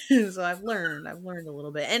 So I've learned a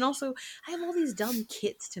little bit, and also I have all these dumb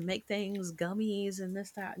kits to make things, gummies, and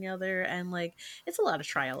this, that, and the other, and like it's a lot of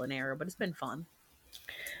trial and error, but it's been fun.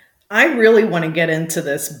 I really want to get into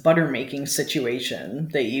this butter making situation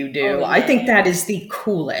that you Oh do. I think yeah, that is the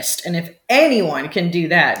coolest. And if anyone can do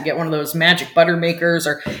that, get one of those magic butter makers,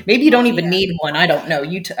 or maybe you oh don't even yeah. need one. I don't know.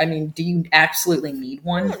 I mean, do you absolutely need You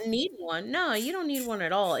one? don't need one. No, you don't need one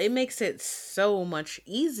at all. It makes it so much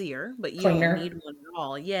easier, but you don't Cleaner. need one at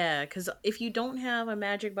all. Yeah, because if you don't have a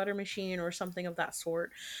magic butter machine or something of that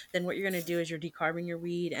sort, then what you're going to do is you're decarbing your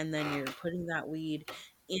weed and then you're putting that weed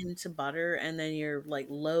into butter and then you're like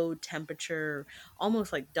low temperature,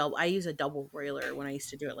 almost like double. I use a double broiler when I used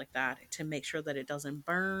to do it like that to make sure that it doesn't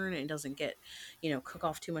burn and doesn't get, cook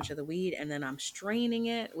off too much of the weed. And then I'm straining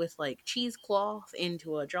it with like cheesecloth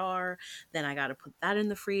into a jar, then I got to put that in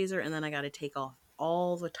the freezer and then I got to take off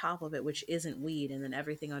all the top of it, which isn't weed, and then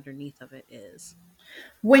everything underneath of it is.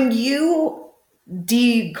 When you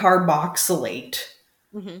decarboxylate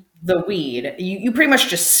Hmm. the weed, you pretty much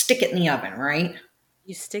just stick it in the oven, right?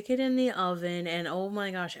 You stick it in the oven, and oh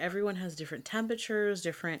my gosh, everyone has different temperatures,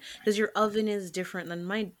 different because your oven is different than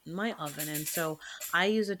my oven, and so I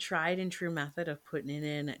use a tried and true method of putting it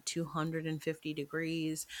in at 250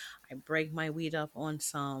 degrees. I break my wheat up on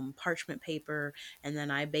some parchment paper, and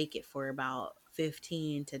then I bake it for about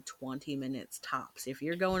 15 to 20 minutes tops. If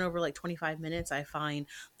you're going over like 25 minutes, I find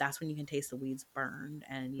that's when you can taste the weeds burned,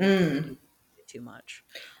 and you Mm. too much.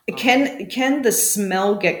 Can the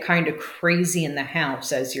smell get kind of crazy in the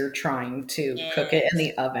house as you're trying to cook it in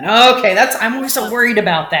Yes. the oven? Okay, that's I'm always so worried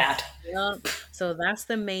about that. Yep. So that's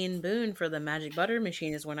the main boon for the magic butter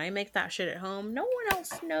machine is when I make that shit at home, no one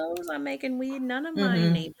else knows I'm making weed. None of my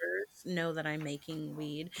Hmm. neighbors know that I'm making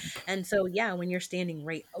weed. And so yeah, when you're standing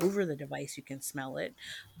right over the device, you can smell it.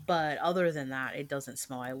 But other than that, it doesn't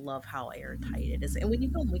smell. I love how airtight it is. And when you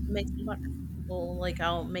come, we can make some butter. Well, like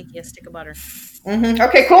I'll make you a stick of butter. Hmm.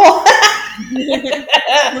 Okay, cool.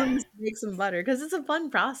 Make some butter because it's a fun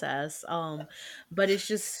process. But it's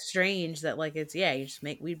just strange that like you just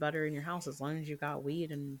make weed butter in your house as long as you got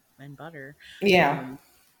weed and butter. Yeah. Um,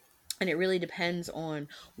 And it really depends on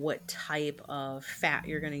what type of fat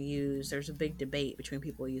you're going to use. There's a big debate between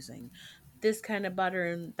people using this kind of butter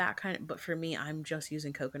and that kind of, but for me, I'm just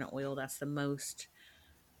using coconut oil. That's the most,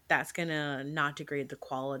 that's going to not degrade the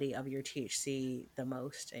quality of your THC the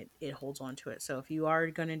most. It holds on to it. So if you are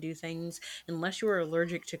going to do things, unless you are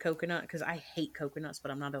allergic to coconut, because I hate coconuts, but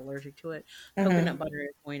I'm not allergic to it, Hmm. coconut butter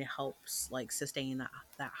is going to help like sustain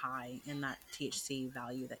that high and that THC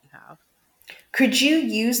value that you have. Could you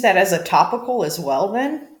use that as a topical as well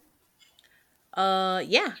then? Yeah,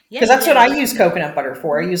 yeah, Because you that's what can. I use coconut butter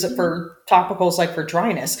for. I use it Mhm, for topicals, like for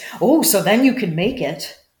dryness. Oh, so then you can make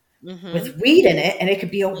it mhm. with weed in it, and it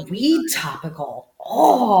could be a Oh weed my. topical. Yeah,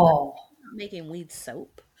 you can Oh, making weed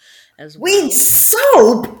soap as weed well.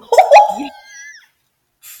 soap. Yeah.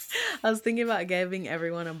 I was thinking about giving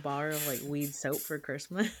everyone a bar of like weed soap for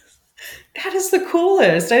Christmas. That is the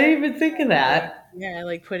coolest. I didn't even think of Like, that. yeah,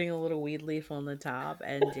 like putting a little weed leaf on the top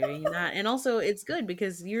and doing that. And also, it's good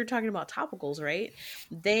because you're talking about topicals, right?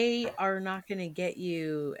 They are not going to get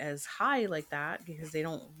you as high like that because they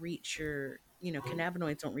don't reach your,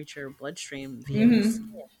 cannabinoids don't reach your bloodstream via the skin.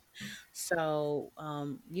 Hmm. So,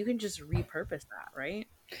 you can just repurpose that, right?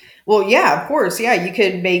 Well, yeah, of course. Yeah, you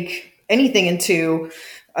could make anything into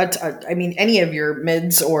I mean, any of your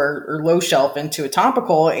mids or low shelf into a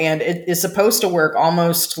topical, and it is supposed to work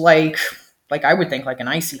almost like I would think like an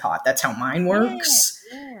icy hot. That's how mine Yeah, works.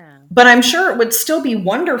 yeah. But I'm sure it would still be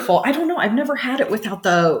wonderful. I don't know. I've never had it without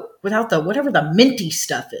the whatever the minty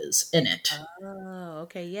stuff is in it. Oh,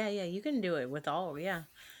 okay. Yeah, yeah. You can do it with all, yeah.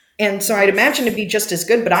 And so With I'd all. imagine it'd be just as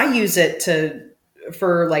good, but I use it to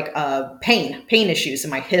for like pain issues in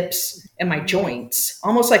my hips and my Mhm. joints,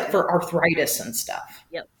 almost like Yep. for arthritis and stuff.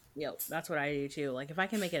 Yep. Yep. That's what I do too. Like if I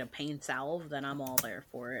can make it a pain salve, then I'm all there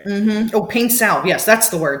for it. Oh, pain salve. Yes, that's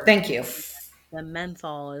the word. Thank you. The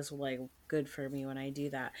menthol is like good for me when I do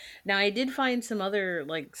that. Now I did find some other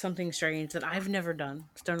like something strange that I've never done.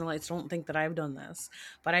 Stoner Lights don't think that I've done this,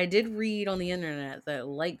 but I did read on the internet that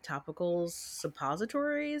like topicals,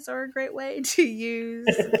 suppositories are a great way to use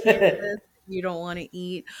cannabis. You don't want to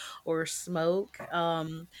eat or smoke.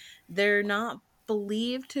 They're not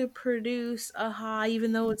believed to produce a high,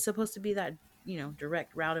 even though it's supposed to be that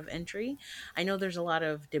direct route of entry. I know there's a lot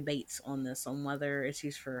of debates on this, on whether it's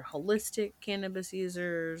used for holistic cannabis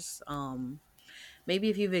users. Maybe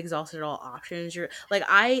if you've exhausted all options, you're like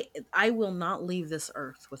I will not leave this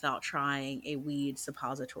earth without trying a weed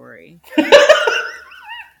suppository.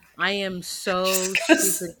 I am so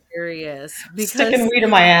Just stupid curious sticking because weed in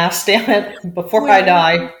my ass, damn it, before when I I was in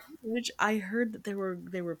die. college, I heard that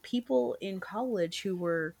there were people in college who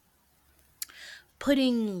were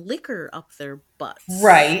putting liquor up their butts.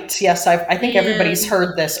 Right. Yes, I think everybody's And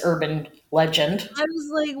heard this urban legend. I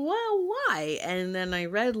was like, well, why? And then I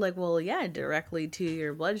read, like, well, yeah, directly to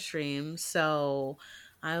your bloodstream. So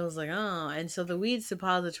I was like, oh. And so the weed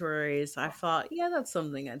suppositories, I thought, yeah, that's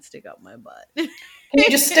something I'd stick up my butt. Can you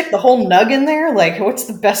just stick the whole nug in there? Like, what's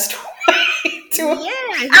the best way to? Yeah,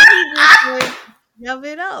 I think you just like shove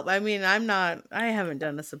it up. I mean, I haven't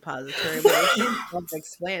done a suppository, but it seems self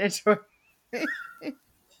explanatory.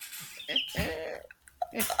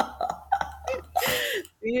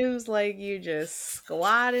 Seems like you just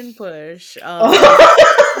squat and push. Is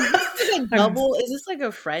this like a I'm, double? Is this like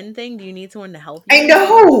a friend thing? Do you need someone to help I you with the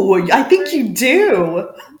know. I think delivery? you do.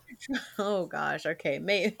 Oh gosh, okay. Let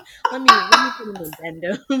me put an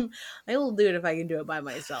addendum. I will do it if I can do it by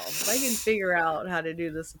myself. If I can figure out how to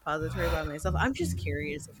do the suppository by myself, I'm just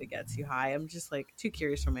curious if it gets you high. I'm just like too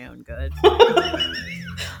curious for my own good.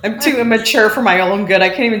 I'm too immature for my own good. I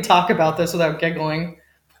can't even talk about this without giggling.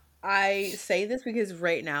 I say this because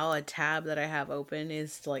right now a tab that I have open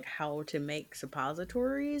is like how to make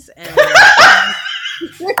suppositories, and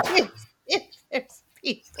if there's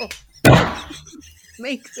people that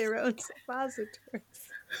make their own suppositories.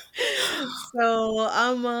 So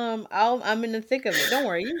I'm in the thick of it. Don't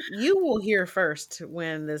worry, you will hear first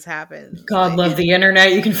when this happens. God love the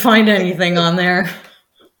internet. You can find anything on there.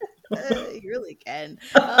 You really can.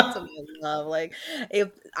 That's what I love. Like, if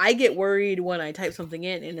I get worried when I type something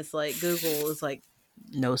in and it's like Google is like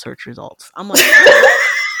no search results. I'm like, what?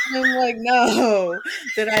 I'm like, no.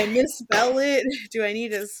 Did I misspell it? Do I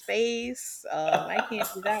need a space? I can't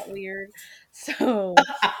be that weird. So,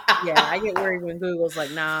 yeah, I get worried when Google's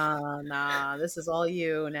like, nah, nah, this is all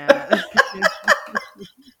you, nah.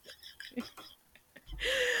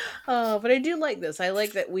 But I do like this. I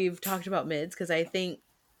like that we've talked about mids because I think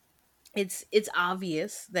it's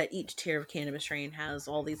obvious that each tier of cannabis strain has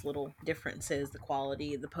all these little differences: the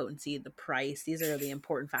quality, the potency, the price. These are the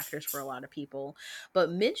important factors for a lot of people,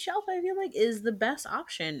 but mid shelf I feel like is the best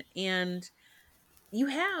option. And you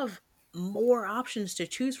have more options to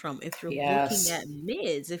choose from if you're looking Yes. at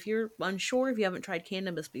mids. If you're unsure, if you haven't tried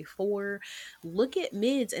cannabis before, look at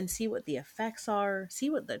mids and see what the effects are, see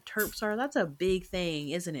what the terps are. That's a big thing,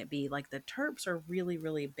 isn't it, B? Like the terps are really,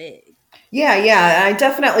 really big. Yeah, yeah. I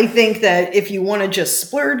definitely think that if you want to just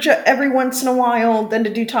splurge every once in a while, then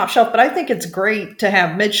to do top shelf. But I think it's great to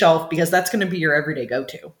have mid shelf because that's going to be your everyday go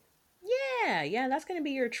to. Yeah, yeah, that's gonna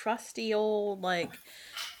be your trusty old, like,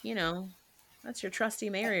 you know, that's your trusty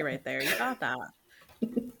Mary right there. You got that.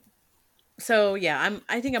 So yeah,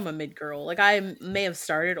 I think I'm a mid girl. Like may have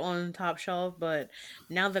started on top shelf, but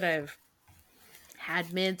now that I've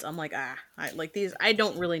had mids, I'm like, I like these. I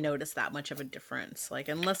don't really notice that much of a difference. Like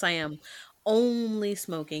unless I am only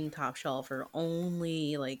smoking top shelf or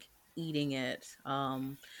only like eating it,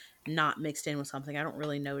 not mixed in with something, I don't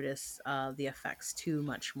really notice the effects too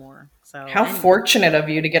much more. So How and fortunate of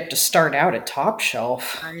you to get to start out at top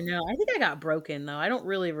shelf. I know. I think I got broken though. I don't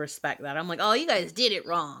really respect that. I'm like, oh, you guys did it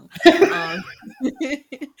wrong. Um,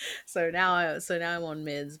 so now I'm on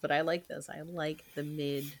mids, but I like this. I like the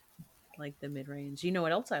mid range. You know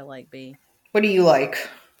what else I like, B? What do you like?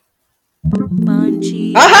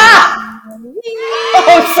 Munchies. Aha! Oh,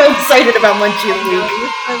 I'm so excited about Munchie of I the know.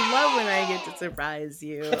 Week. I love when I get to surprise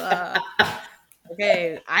you.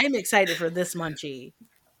 Okay, I'm excited for this munchie.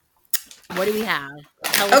 What do we have?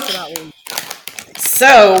 Tell us Okay. about what.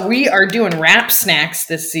 So we are doing wrap snacks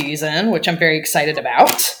this season, which I'm very excited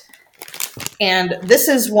about. And this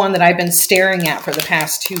is one that I've been staring at for the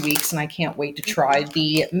past 2 weeks, and I can't wait to try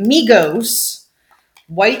the Migos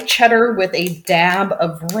white cheddar with a dab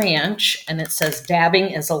of ranch, and it says dabbing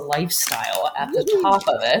is a lifestyle at the top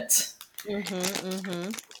of it. Mm-hmm.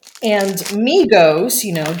 And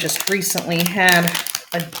Migos, just recently had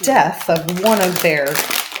a death of one of their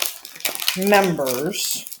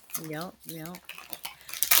members. Yep.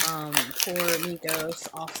 Poor Migos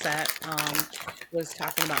Offset was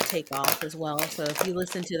talking about Takeoff as well. So if you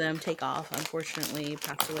listen to them, Takeoff unfortunately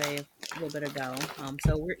passed away a little bit ago.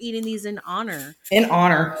 So we're eating these In honor.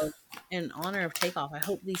 of in honor of Takeoff. I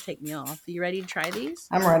hope these take me off. Are you ready to try these?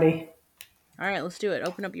 I'm ready. All right, let's do it.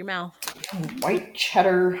 Open up your mouth. White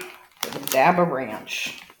cheddar with a dab of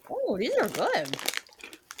ranch. Oh, these are good.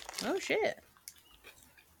 Oh shit.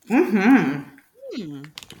 Mm-hmm. Hmm.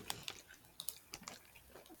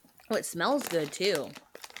 Oh, it smells good too.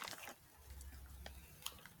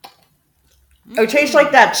 Oh, it tastes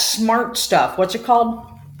like that smart stuff. What's it called?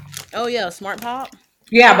 Oh yeah, Smart Pop.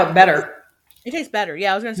 Yeah, but better. It tastes better.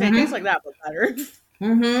 Yeah, I was gonna say it tastes like Mm-hmm. that, but better.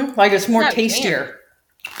 Mm-hmm. Like it's It's more that ranch. tastier.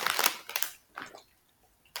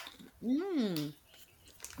 Mmm.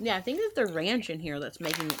 Yeah, I think it's the ranch in here that's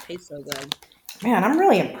making it taste so good. Man, I'm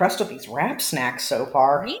really impressed with these wrap snacks so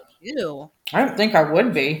far. Me too. I don't think I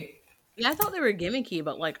would be. Yeah, I thought they were gimmicky,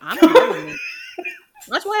 but like I'm loving it.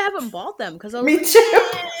 That's why I haven't bought them because I was Me like, too.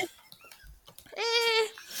 eh.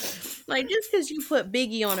 Like just because you put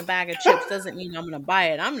Biggie on a bag of chips doesn't mean I'm gonna buy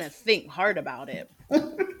it. I'm gonna think hard about it,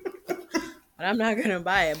 but I'm not gonna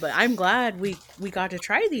buy it. But I'm glad we got to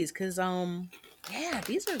try these because yeah,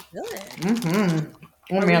 these are good. Mm-hmm.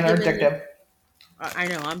 Oh Are we man, they're giving? addictive. I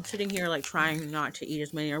know I'm sitting here like trying not to eat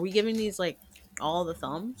as many. Are we giving these like all the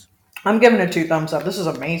thumbs? I'm giving it 2 thumbs up. This is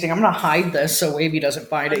amazing. I'm gonna hide this so Wavy doesn't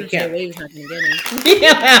find I it. was You gonna say can't. Wave's not gonna get any. You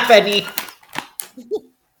can't have any.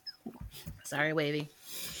 Sorry, Wavy.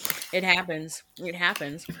 It happens. It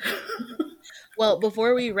happens. Well,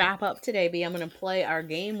 before we wrap up today, B, I'm going to play our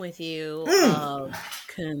game with you of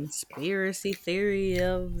conspiracy theory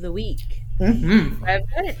of the week. Mm-hmm. I've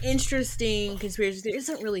got an interesting conspiracy theory. It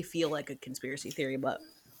doesn't really feel like a conspiracy theory, but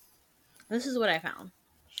this is what I found.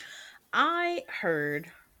 I heard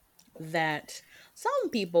that some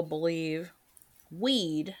people believe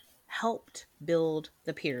weed helped build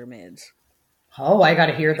the pyramids. Oh, I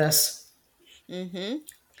gotta hear this. Mm-hmm.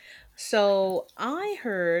 So I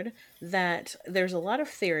heard that there's a lot of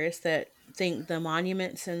theorists that think the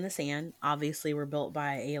monuments in the sand obviously were built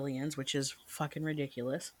by aliens, which is fucking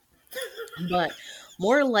ridiculous. But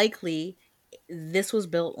more likely, this was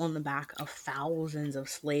built on the back of thousands of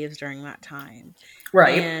slaves during that time.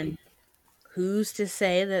 Right. And who's to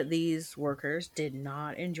say that these workers did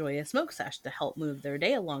not enjoy a smoke sesh to help move their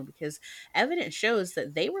day along? Because evidence shows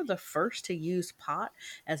that they were the first to use pot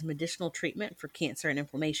as medicinal treatment for cancer and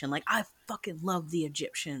inflammation. Like, I fucking love the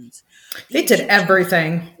Egyptians. The They did Egyptians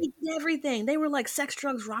everything. did everything. They were like sex,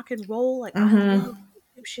 drugs, rock and roll. Like, I Mm-hmm. love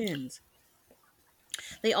the Egyptians.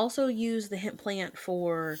 They also use the hemp plant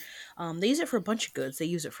for, they use it for a bunch of goods. They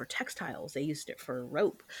use it for textiles. They used it for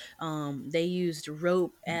rope. They used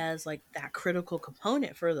rope as like that critical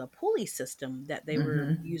component for the pulley system that they were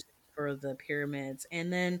Mm-hmm. using for the pyramids.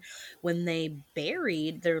 And then when they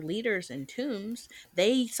buried their leaders in tombs,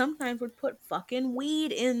 they sometimes would put fucking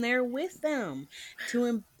weed in there with them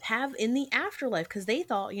to have in the afterlife, because they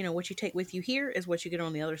thought, what you take with you here is what you get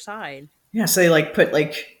on the other side. Yeah, so they like put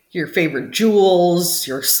like your favorite jewels,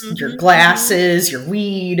 your Hmm. glasses, your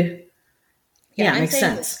weed. Yeah, Yeah, and it I'm makes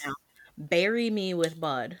saying this sense. now. Bury me with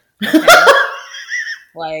bud, okay?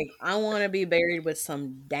 Like, I want to be buried with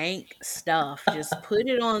some dank stuff. Just put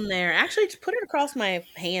it on there. Actually, just put it across my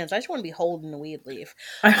hands. I just want to be holding the weed leaf.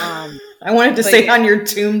 I, Um, I wanted to but say yeah. on your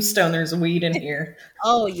tombstone, there's weed in here.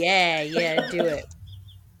 Oh yeah, yeah, do it.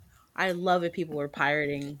 I love it. People were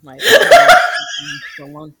pirating like weed for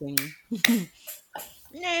one thing.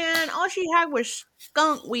 Man, all she had was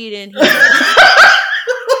skunk weed in here.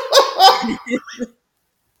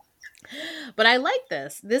 But I like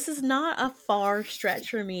this. This is not a far stretch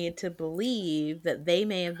for me to believe that they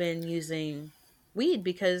may have been using weed,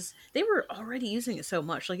 because they were already using it so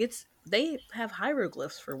much. Like, they have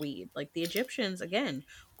hieroglyphs for weed. Like, the Egyptians, again,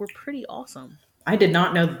 were pretty awesome. I did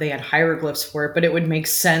not know that they had hieroglyphs for it, but it would make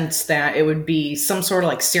sense that it would be some sort of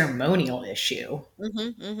like ceremonial issue.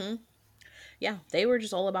 Mm-hmm. Yeah, they were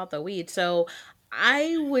just all about the weed. So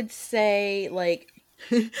I would say, like,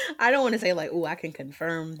 I don't want to say, like, oh, I can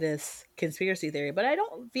confirm this conspiracy theory, but I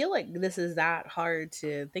don't feel like this is that hard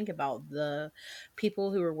to think about. The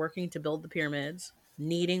people who were working to build the pyramids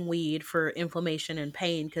needing weed for inflammation and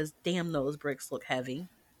pain, because damn, those bricks look heavy.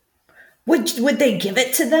 Would they give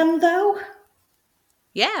it to them though?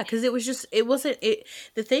 Yeah, because it wasn't it.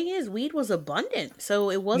 The thing is, weed was abundant, so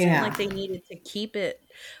it wasn't Yeah. like they needed to keep it.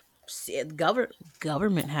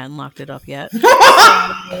 Government hadn't locked it up yet,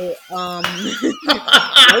 so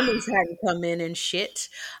Romans hadn't come in and shit.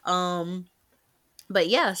 Um, but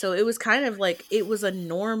yeah, so it was kind of like it was a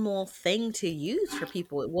normal thing to use for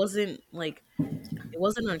people. It wasn't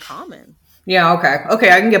uncommon. Yeah, okay.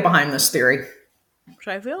 Okay, I can get behind this theory.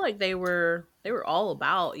 So I feel like they were all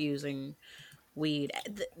about using weed.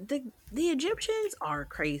 The Egyptians are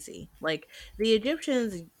crazy. Like, the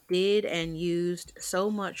Egyptians did and used so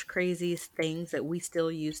much crazy things that we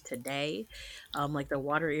still use today, like the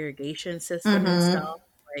water irrigation system and stuff.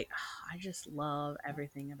 Hmm. Like, I just love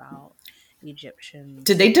everything about Did Egyptians.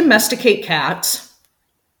 they domesticate cats?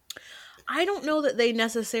 I don't know that they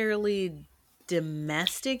necessarily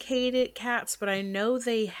domesticated cats, but I know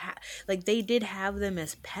they did have them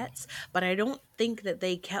as pets, but I don't think that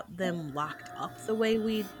they kept them locked up the way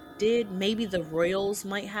we did. Maybe the royals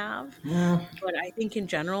might have, Mm. but I think in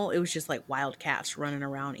general it was just like wild cats running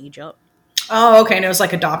around Egypt. Oh, okay. And it was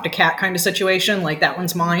like adopt a cat kind of situation. Like that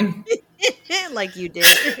one's mine. Like you did.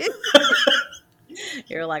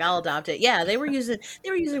 You're like, I'll adopt it. Yeah, they were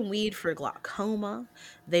using weed for glaucoma.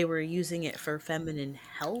 They were using it for feminine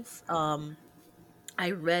health.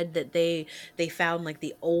 I read that they found like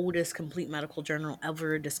the oldest complete medical journal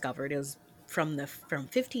ever discovered. It was from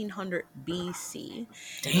 1500 BC,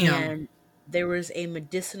 Damn. and there was a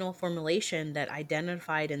medicinal formulation that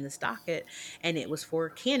identified in this docket, and it was for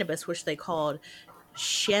cannabis, which they called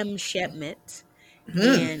shemshepmet, Hmm.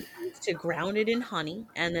 and used to ground it in honey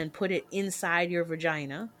and then put it inside your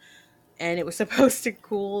vagina, and it was supposed to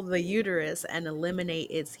cool the uterus and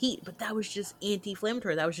eliminate its heat, but that was just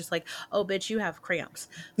anti-inflammatory. That was just like, oh bitch, you have cramps,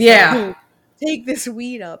 Yeah. so take this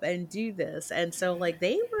weed up and do this. And so, like,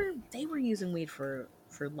 they were using weed for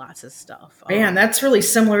lots of stuff. Man, that's really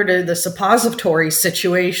similar to the suppository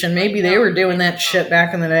situation. I Maybe they know, were doing and that shit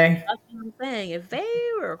back in the day. that's what I'm saying. If they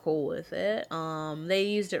were cool with it, they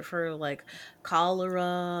used it for like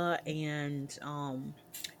cholera, and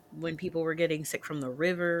when people were getting sick from the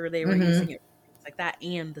river, they were using Hmm. it for things like that.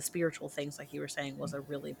 And the spiritual things, like you were saying, was a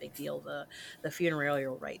really big deal. The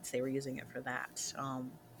funereal rites, they were using it for that.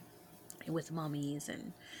 With mummies,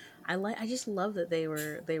 and I just love that they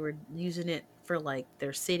were using it for like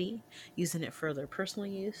their city, using it for their personal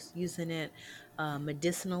use, using it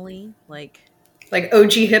medicinally, like. Like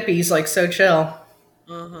OG hippies, like so chill.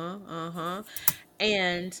 Uh-huh, uh-huh.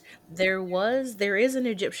 And there is an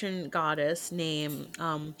Egyptian goddess named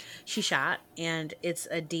Shishat, and it's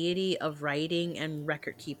a deity of writing and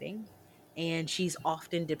record keeping. And she's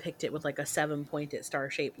often depicted with like a seven-pointed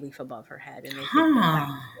star-shaped leaf above her head, and they think that that's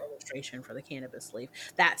Huh. the illustration for the cannabis leaf.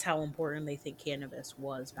 That's how important they think cannabis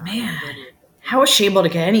was back Man. for the How was Egyptians. she able to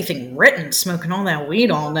get anything written smoking all that weed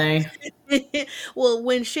all day? Well,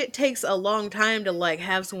 when shit takes a long time to like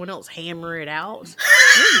have someone else hammer it out,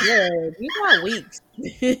 you're good. You got weeks.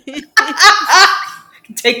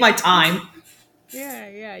 Take my time. Yeah,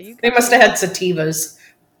 yeah, you They got must have had weeks. sativas.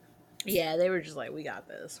 Yeah, they were just like, we got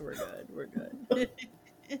this. We're good. We're good.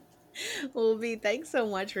 Well, B, thanks so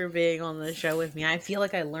much for being on the show with me. I feel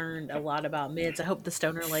like I learned a lot about mids. I hope the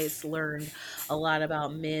Stoner Lights learned a lot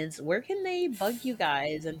about mids. Where can they bug you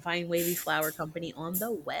guys and find Wavy Flower Company on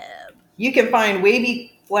the web? You can find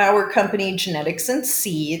Wavy Flower Company Genetics and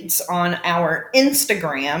Seeds on our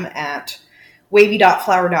Instagram at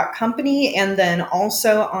wavy.flower.company and then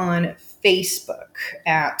also on Facebook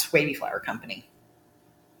at Wavy Flower Company.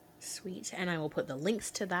 Sweet. And I will put the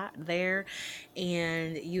links to that there.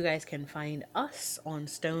 And you guys can find us on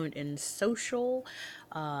Stoned and Social.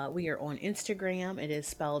 We are on Instagram. It is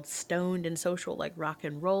spelled Stoned and Social like rock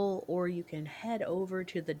and roll. Or you can head over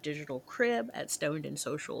to the digital crib at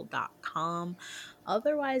stonedandsocial.com.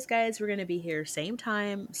 Otherwise, guys, we're going to be here same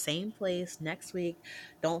time, same place next week.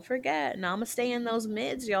 Don't forget, namaste in those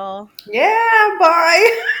mids, y'all. Yeah,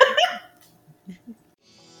 bye.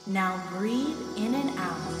 Now breathe in and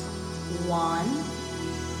out. 1,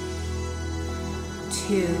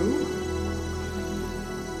 2,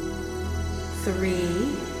 3.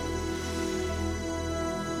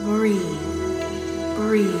 Breathe,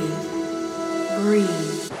 breathe, breathe.